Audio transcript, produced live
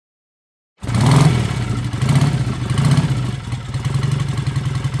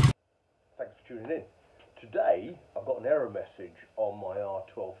tuning in. Today I've got an error message on my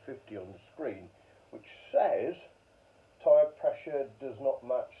R1250 on the screen which says tyre pressure does not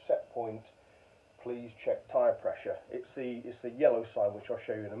match set point, please check tyre pressure. It's the yellow sign which I'll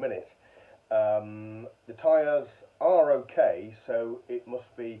show you in a minute. The tyres are okay, so it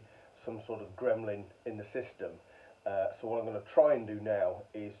must be some sort of gremlin in the system. So what I'm going to try and do now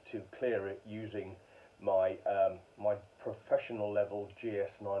is to clear it using my my professional level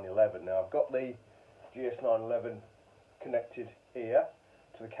GS-911. Now I've got the GS-911 connected here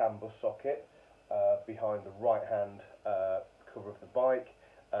to the CAN bus socket behind the right hand cover of the bike,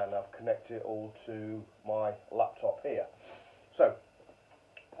 and I've connected it all to my laptop here. So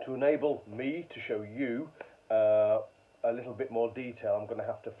to enable me to show you a little bit more detail, I'm going to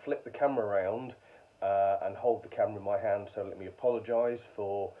have to flip the camera around and hold the camera in my hand, so let me apologise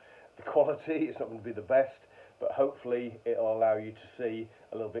for the quality. It's not going to be the best, but hopefully it'll allow you to see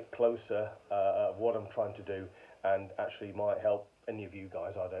a little bit closer of what I'm trying to do, and actually might help any of you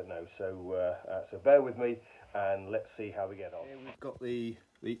guys, I don't know. So so bear with me and let's see how we get on. Here we've got the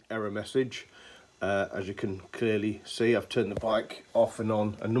error message. As you can clearly see, I've turned the bike off and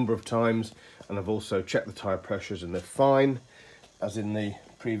on a number of times, and I've also checked the tyre pressures and they're fine. As in the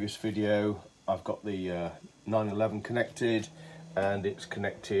previous video, I've got the 911 connected and it's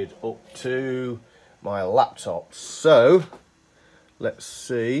connected up to my laptop. So let's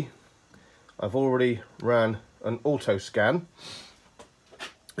see, I've already ran an auto scan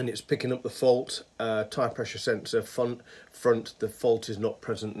and it's picking up the fault. Tyre pressure sensor front, the fault is not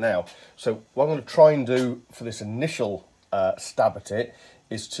present now. So what I'm going to try and do for this initial stab at it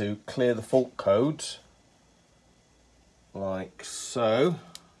is to clear the fault codes like so.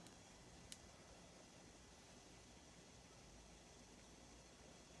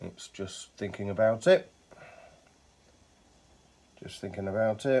 It's just thinking about it. Just thinking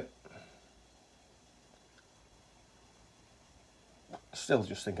about it. Still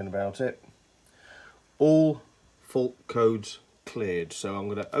just thinking about it. All fault codes cleared. So I'm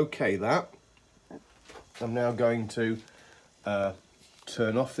going to OK that. I'm now going to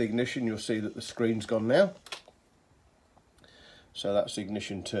turn off the ignition. You'll see that the screen's gone now. So that's the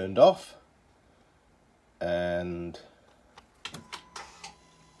ignition turned off. And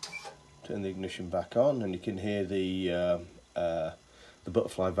turn the ignition back on, and you can hear the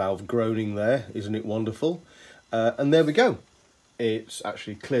butterfly valve groaning there. Isn't it wonderful? And there we go. It's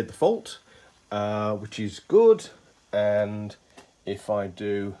actually cleared the fault, which is good. And if I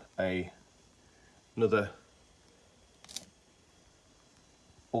do another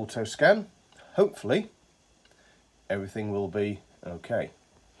auto scan, hopefully everything will be okay.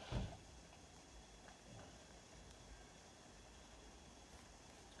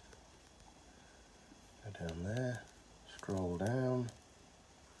 Go down there, scroll down.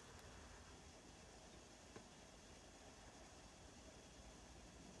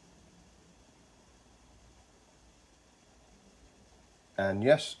 And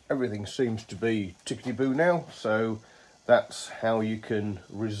yes, everything seems to be tickety-boo now, so that's how you can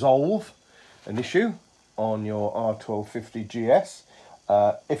resolve an issue on your R1250 GS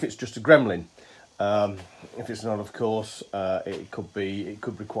if it's just a gremlin. If it's not, of course, it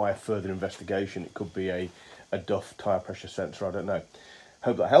could require further investigation. It could be a duff tyre pressure sensor, I don't know.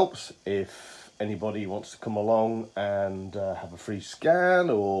 Hope that helps. If anybody wants to come along and have a free scan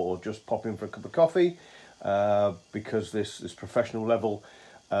or just pop in for a cup of coffee, because this professional level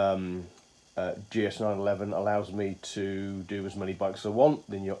GS-911 allows me to do as many bikes as I want,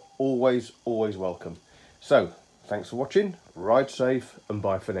 then you're always welcome. So thanks for watching, ride safe, and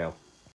bye for now.